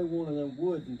want me one of them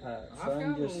wooden pipes. I've So I got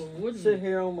can a little wooden- just sit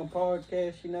here on my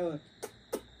podcast, you know,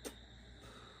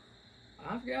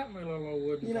 I've got me a little old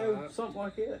wooden you know, pipe. something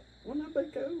like that. Wouldn't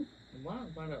that be cool?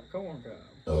 Mine's made out of corn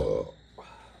cob.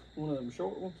 One of them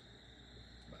short ones.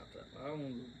 About that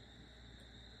long.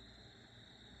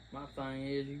 My thing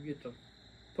is, you get to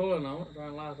pulling on it,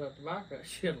 trying to light that tobacco. That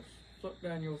shit'll suck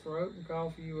down your throat and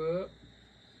cough you up.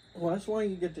 Well, that's why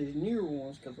you get these newer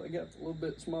ones, because they got a little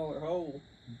bit smaller hole.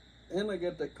 And they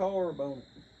got that carb on it.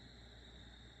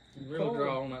 You really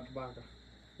draw on that tobacco.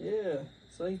 Yeah,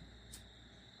 see?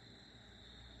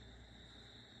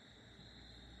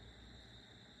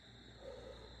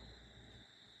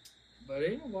 But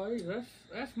anyways,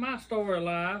 that's my story of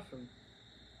life. And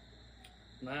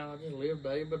Now I just live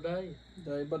day by day.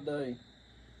 Day by day.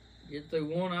 Get through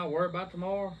one, I'll worry about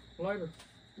tomorrow later.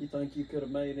 You think you could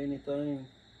have made anything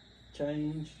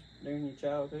change during your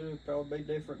childhood? Probably be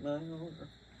different now?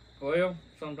 Or? Well,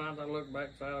 sometimes I look back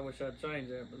and say, I wish I'd changed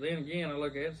that. But then again, I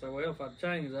look at it and say, well, if I'd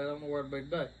changed that, I don't know where I'd be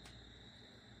today.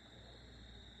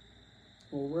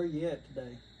 Well, where are you at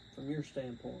today, from your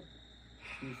standpoint?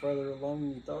 You further along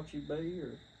than you thought you'd be,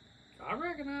 or? I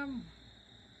reckon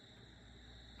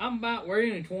I'm about where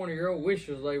any 20-year-old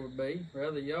wishes they would be,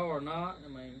 whether you are or not. I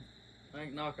mean, I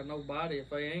ain't knocking nobody if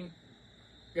they ain't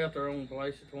got their own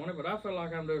place at 20, but I feel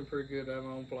like I'm doing pretty good to have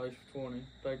my own place for 20,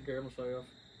 taking care of myself.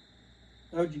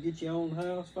 Oh, did you get your own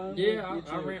house finally? Yeah,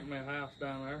 I rent me a house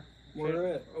down there. Where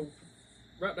at? Oh,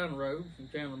 right down the road from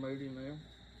Chandler Moody now.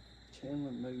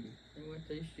 Chandler Moody. He went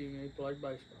to East Junior, he played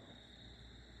baseball.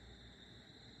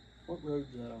 What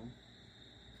road's that on?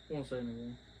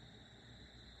 171.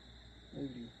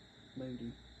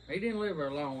 Moody. He didn't live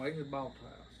there long. He just bought the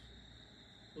house.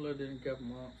 Lived in a couple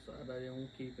months. So they didn't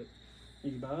want to keep it.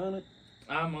 You buying it?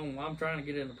 I'm trying to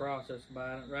get in the process of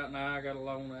buying it. Right now, I got a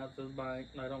loan out to the bank.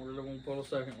 And they don't really want to pull a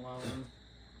second loan.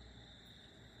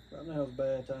 Right now it's a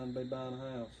bad time to be buying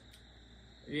a house.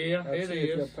 Yeah, I'd it see if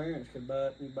your is. parents could buy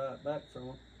it and you buy it back from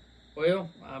them. Well,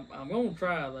 I'm going to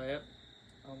try that.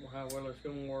 I don't know how well it's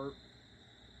going to work.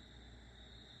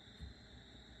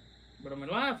 But I mean,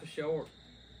 life is short.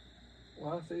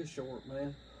 Life is short,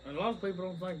 man. And a lot of people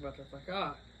don't think about that. Like,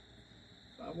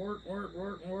 if I work,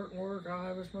 I'll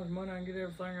have this much money, I can get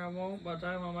everything I want by the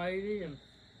time I'm 80. And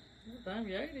by the time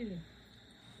you're 80,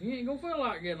 you ain't going to feel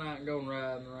like getting out and going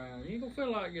riding around. You ain't going to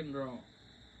feel like getting drunk.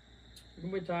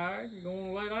 You're going to be tired. You're going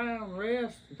to lay down and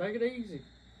rest and take it easy.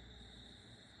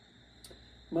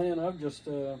 Man, I've just,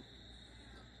 I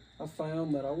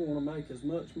found that I want to make as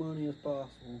much money as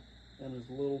possible in as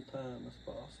little time as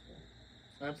possible.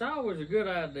 That's always a good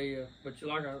idea, but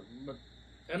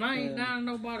and I ain't down to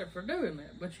nobody for doing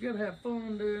that, but you gotta have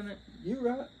fun doing it. You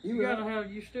right. You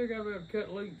still gotta be able to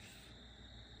cut loose.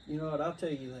 You know what, I'll tell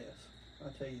you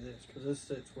this, because this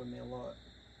sits with me a lot.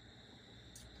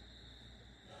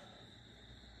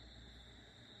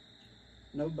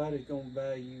 Nobody's gonna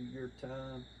value your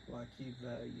time like you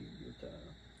value your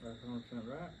time. That's 100%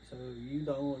 right. So you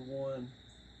the only one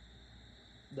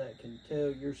that can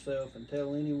tell yourself and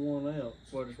tell anyone else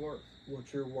What it's worth.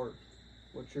 what you're worth,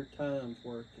 what your time's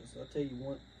worth. Because I'll tell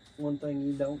you one thing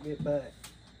you don't get back,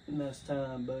 and that's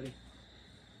time, buddy.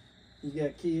 You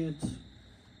got kids,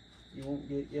 you won't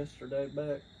get yesterday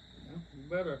back. Yeah, you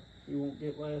better. You won't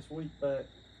get last week back.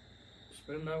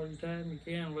 Spend all your time you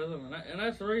can with them. And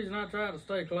that's the reason I try to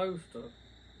stay close to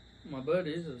my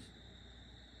buddies is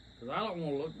because I don't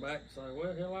want to look back and say,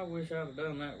 well, hell, I wish I'd have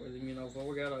done that with him, before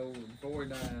we got old, before he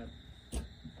died.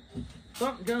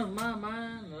 Something comes to my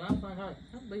mind, and I think, hey,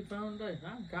 that'd be fun today.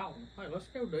 I'm calling him. Hey, let's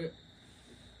go do it.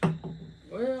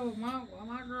 Well,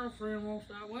 my girlfriend wants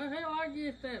to. Well, hell, I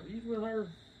get that. But you with her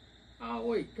all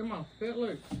week. Come on, cut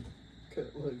loose.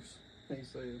 Cut loose, he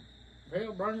said.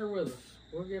 Hell, bring her with us.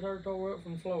 We'll get her tore up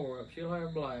from the floor up. She'll have a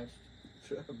blast.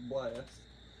 She'll have a blast.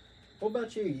 What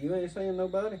about you? You ain't saying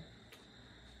nobody?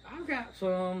 I've got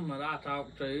some that I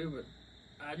talk to, but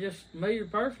me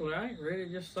personally, I ain't ready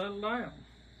to just settle down.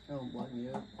 I don't blame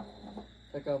you.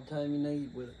 Take all the time you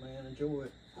need with it, man. Enjoy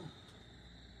it.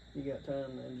 You got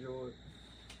time to enjoy it.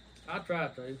 I try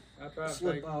to.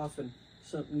 Slip off and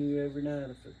something new every night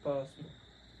if it's possible.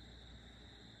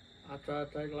 I try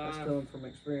to take life. That's coming from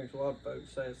experience. A lot of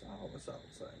folks say it's all the same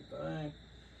thing.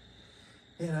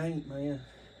 It ain't, man.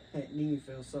 Ain't new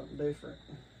feels something different.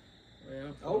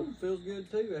 Yeah. Old feels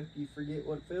good too after you forget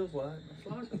what it feels like.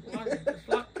 It's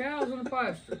like cows in a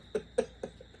pasture.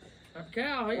 That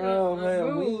cow, we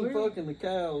ain't fucking the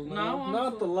cows, man. No,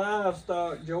 not the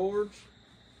livestock, George.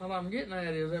 What I'm getting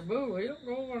at is that bull, he don't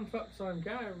go over and fuck the same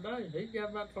cow every day. He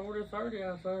got about 40 or 30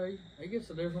 out there. He gets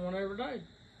a different one every day.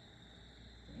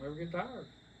 Never get tired.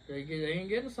 He ain't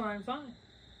getting the same thing.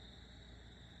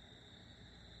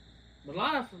 But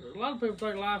life, a lot of people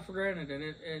take life for granted,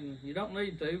 and you don't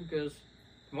need to because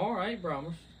tomorrow ain't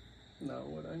promised. No,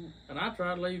 it ain't. And I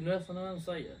try to leave nothing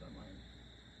unsaid. I mean,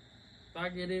 if I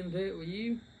get into it with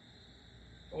you,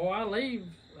 or I leave,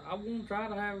 I want to try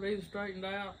to have it either straightened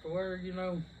out to where,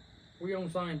 we on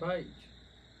the same page.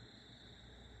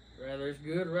 Whether it's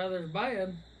good or whether it's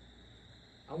bad,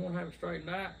 I want to have it straightened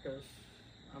out because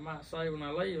I might say when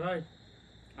I leave, hey,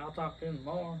 I'll talk to him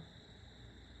tomorrow.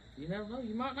 You never know,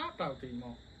 you might not talk to him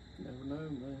tomorrow. Never know,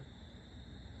 man.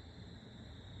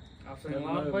 I've seen a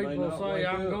lot of people say,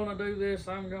 I'm going to do this,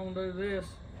 I'm going to do this.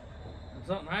 And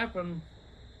something happened,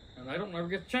 and they don't ever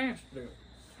get the chance to do it.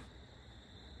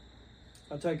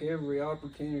 I take every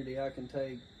opportunity I can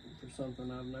take for something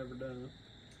I've never done.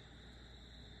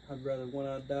 I'd rather when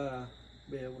I die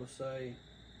be able to say,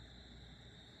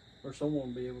 or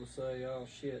someone be able to say, oh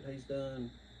shit, he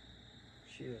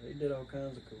did all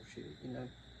kinds of cool shit, you know.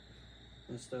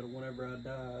 Instead of whenever I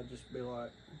die, I'd just be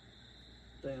like,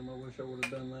 damn, I wish I would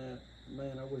have done that.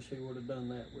 Man, I wish he would have done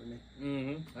that with me.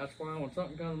 That's why when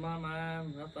something comes to my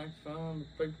mind, I think it's fun,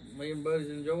 people, me and buddies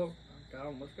enjoy it, I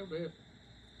call them, let's go do it.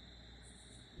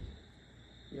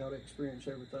 You ought to experience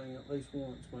everything at least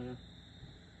once, man.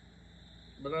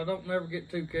 But I don't never get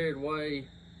too carried away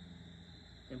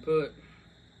and don't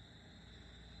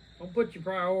put your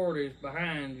priorities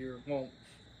behind your wants.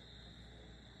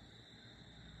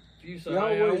 If you say,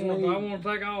 hey, I want to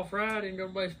take off Friday and go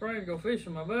to Bay Spring and go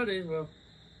fishing with my buddies, well,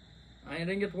 I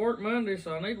didn't get to work Monday,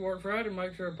 so I need to work Friday to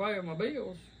make sure I pay my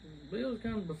bills. Bills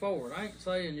come before it. I ain't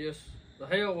saying just the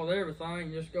hell with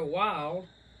everything, just go wild.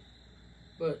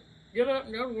 But get up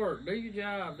and go to work. Do your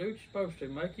job. Do what you're supposed to.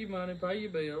 Make your money, pay your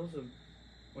bills. And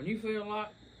when you feel like,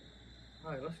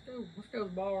 hey, let's go to the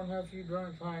bar and have a few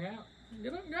drinks, hang out.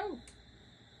 Get up and go.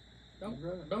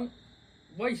 Don't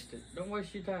waste it. Don't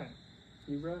waste your time.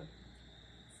 You're right.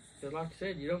 Because like I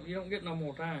said, you don't get no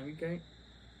more time. You can't.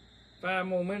 5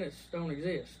 more minutes don't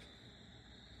exist.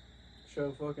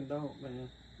 Sure fucking don't, man.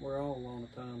 We're all on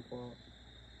a time clock.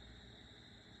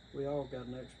 We all got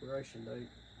an expiration date.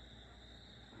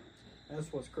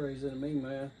 That's what's crazy to me,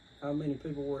 man. How many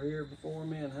people were here before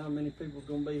me and how many people's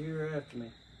gonna be here after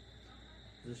me.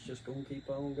 It's just gonna keep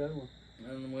on going.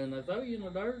 And when they throw you in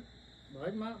the dirt,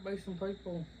 there might be some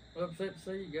people upset to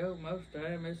see you go. Most of the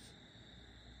time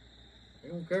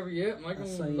they're gonna cover you up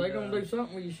and they're gonna do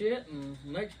something with your shit, and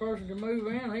the next person can move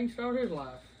in, he can start his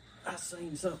life. I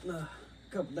seen something a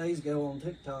couple days ago on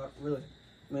TikTok, it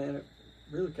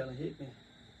really kind of hit me.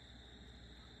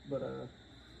 But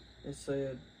it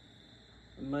said,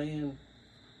 a man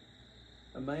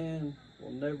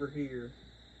will never hear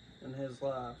in his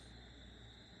life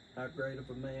how great of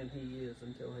a man he is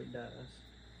until he dies.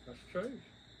 That's true.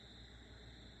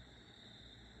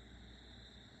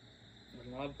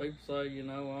 A lot of people say,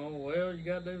 oh, well, you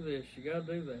gotta do this, you gotta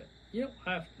do that. You don't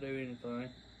have to do anything.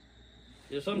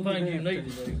 There's some things you need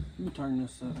to do. Let me turn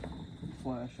this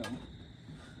flash on.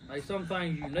 There's some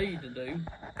things you need to do.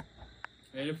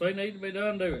 And if they need to be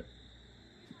done, do it.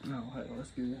 Oh, hey,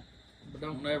 that's good. But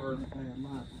don't never.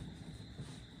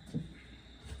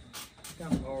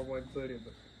 Kind of a hard way to put it,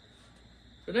 but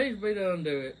if it needs to be done,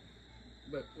 do it.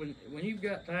 But when you've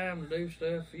got time to do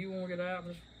stuff, if you want to get out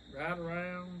and just ride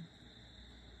around.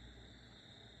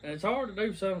 And it's hard to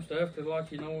do some stuff because, like,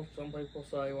 some people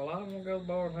say, well, I don't want to go to the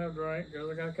bar and have a drink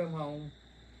because I got to come home.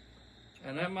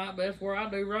 And that's where I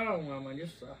do wrong. I mean,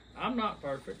 I'm not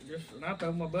perfect. And I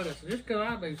told my buddy, I said, just because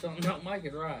I do something don't make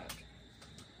it right.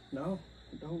 No,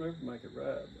 don't ever make it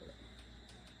right.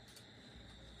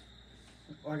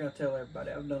 But like I tell everybody,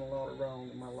 I've done a lot of wrong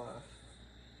in my life.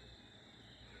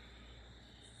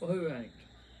 Well, who ain't?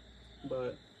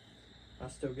 But I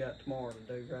still got tomorrow to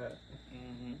do right.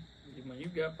 Mm-hmm. I mean,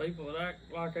 you've got people that act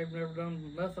like they've never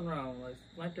done nothing wrong. They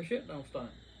think their shit don't stink.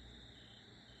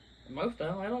 And most of the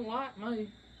time, they don't like me.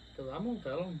 Because I'm going to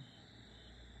tell them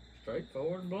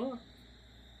straightforward and blunt.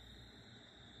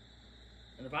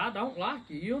 And if I don't like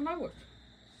you, you'll know it.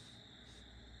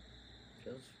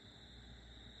 Because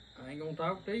I ain't going to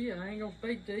talk to you. I ain't going to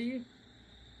speak to you.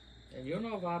 And you'll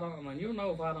know if I don't like you. And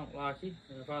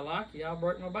if I like you, I'll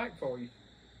break my back for you.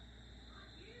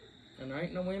 And there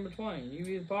ain't no in between. You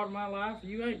either part of my life or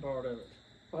you ain't part of it.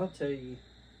 I'll tell you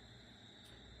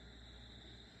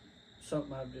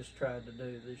something I've just tried to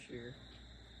do this year.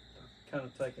 I've kind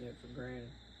of taken it for granted.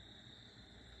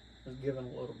 Is giving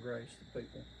a little grace to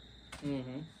people.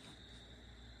 Mm-hmm.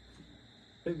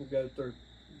 People go through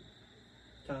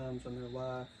times in their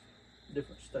life,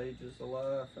 different stages of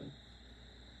life, and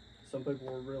some people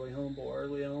are really humble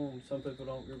early on. Some people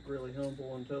don't get really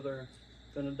humble until they're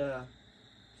gonna die.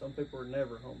 Some people are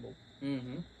never humble.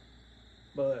 Mm-hmm.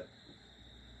 But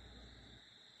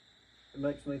it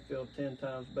makes me feel 10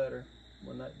 times better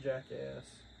when that jackass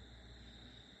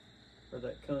or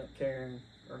that cunt Karen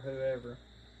or whoever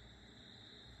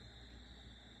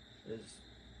is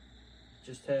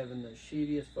just having the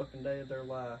shittiest fucking day of their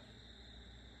life.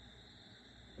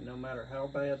 And no matter how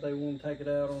bad they want to take it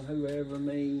out on whoever,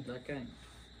 me, they can't.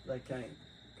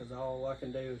 Because all I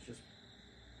can do is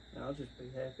I'll just be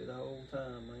happy the whole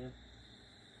time, man.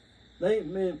 They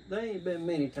ain't been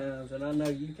many times, and I know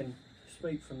you can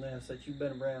speak from this, that you've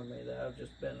been around me, that I've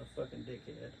just been a fucking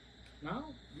dickhead.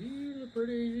 No, you're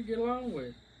pretty easy to get along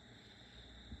with.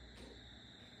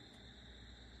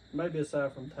 Maybe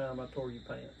aside from the time I tore your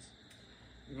pants.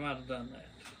 You might have done that.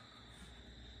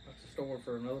 That's a story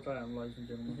for another time, ladies and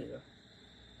gentlemen. Yeah.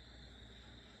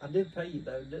 I did pay you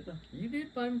though, didn't I? You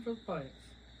did pay me for the pants.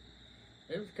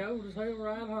 It was cold as hell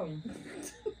right home.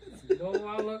 Boy,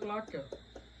 I look like a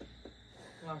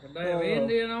damn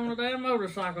Indian on a damn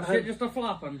motorcycle, shit just a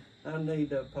flopping. I need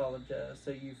to apologize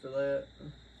to you for that.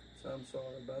 So I'm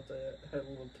sorry about that. Had a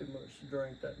little too much to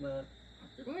drink that night.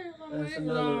 Well, I mean, it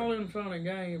was all in fun and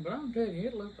game, but I'm telling you,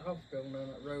 it looked awful going down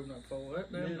that road not for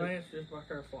that damn pants just like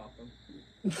they're flopping.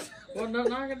 Wasn't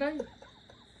nothing I could do.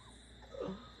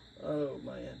 Oh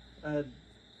man,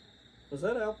 was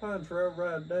that Alpine Trail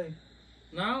Ride day?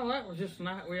 No, that was just the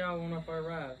night we all went up our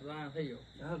ride to Lion Hill.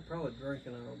 I was probably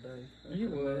drinking all day. You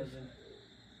was.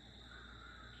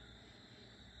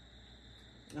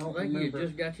 I think you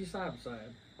just got your side by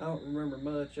side. I don't remember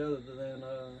much other than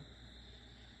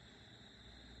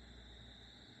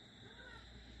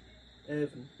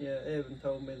Evan. Yeah, Evan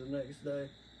told me the next day.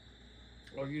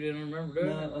 Oh, you didn't remember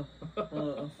doing it?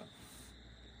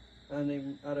 I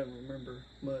didn't remember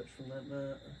much from that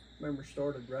night. I remember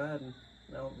started riding.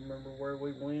 I don't remember where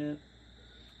we went.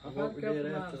 I've What we did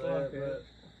after that, but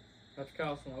that's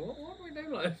costing. What did we do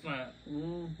last night?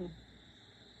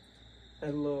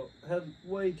 Had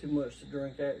way too much to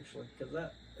drink actually,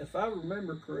 because if I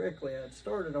remember correctly, I'd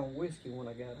started on whiskey when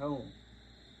I got home.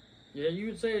 Yeah, you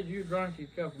had said you drank a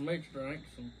couple mixed drinks,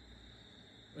 and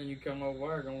then you come over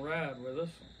there gonna ride with us.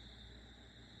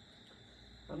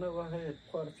 I know I had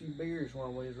quite a few beers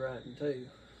while we was riding too.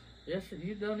 Yes, sir,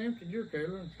 you done emptied your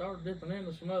cooler and started dipping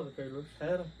into some other coolers.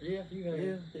 Had I? Yeah, you had.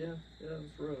 Yeah, it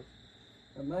was rough.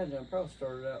 I imagine I probably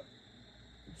started out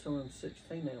with some of them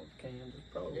 16-ounce cans.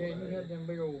 Probably Yeah, you had them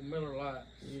big old Miller Lights.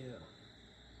 Yeah.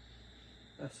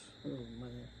 Oh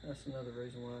man, that's another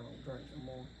reason why I don't drink no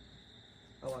more.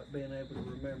 I like being able to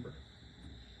remember.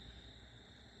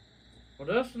 Well,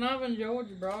 Dustin, I've enjoyed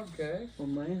your broadcast. Well,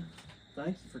 man,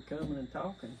 thank you for coming and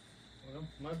talking. Well,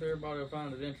 maybe everybody will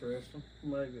find it interesting.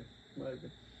 Maybe.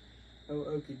 Oh,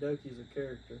 Okie Dokey's a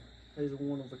character. He's a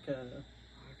one of a kind.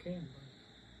 I can.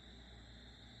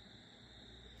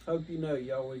 Hope you know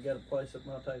you always got a place at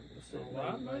my table to sit. Oh,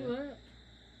 I know that.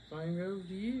 Same goes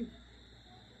to you.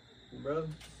 Brother,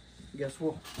 guess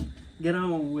what? Get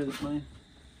on with it, man.